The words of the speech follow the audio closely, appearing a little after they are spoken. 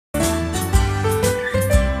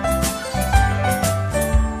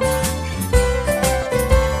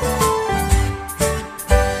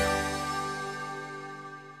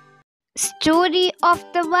Story of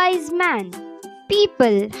the Wise Man.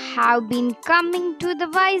 People have been coming to the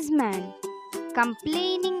wise man,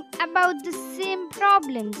 complaining about the same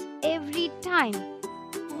problems every time.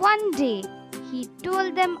 One day, he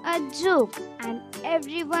told them a joke and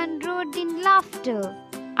everyone roared in laughter.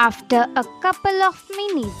 After a couple of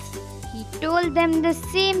minutes, he told them the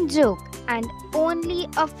same joke and only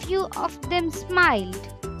a few of them smiled.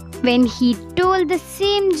 When he told the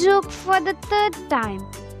same joke for the third time,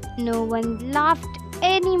 no one laughed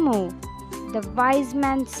anymore. The wise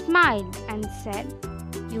man smiled and said,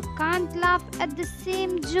 "You can't laugh at the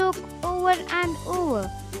same joke over and over,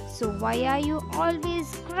 so why are you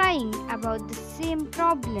always crying about the same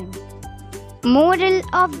problem?" Moral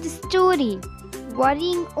of the story: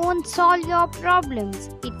 worrying won't solve your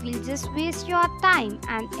problems, it will just waste your time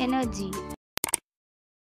and energy.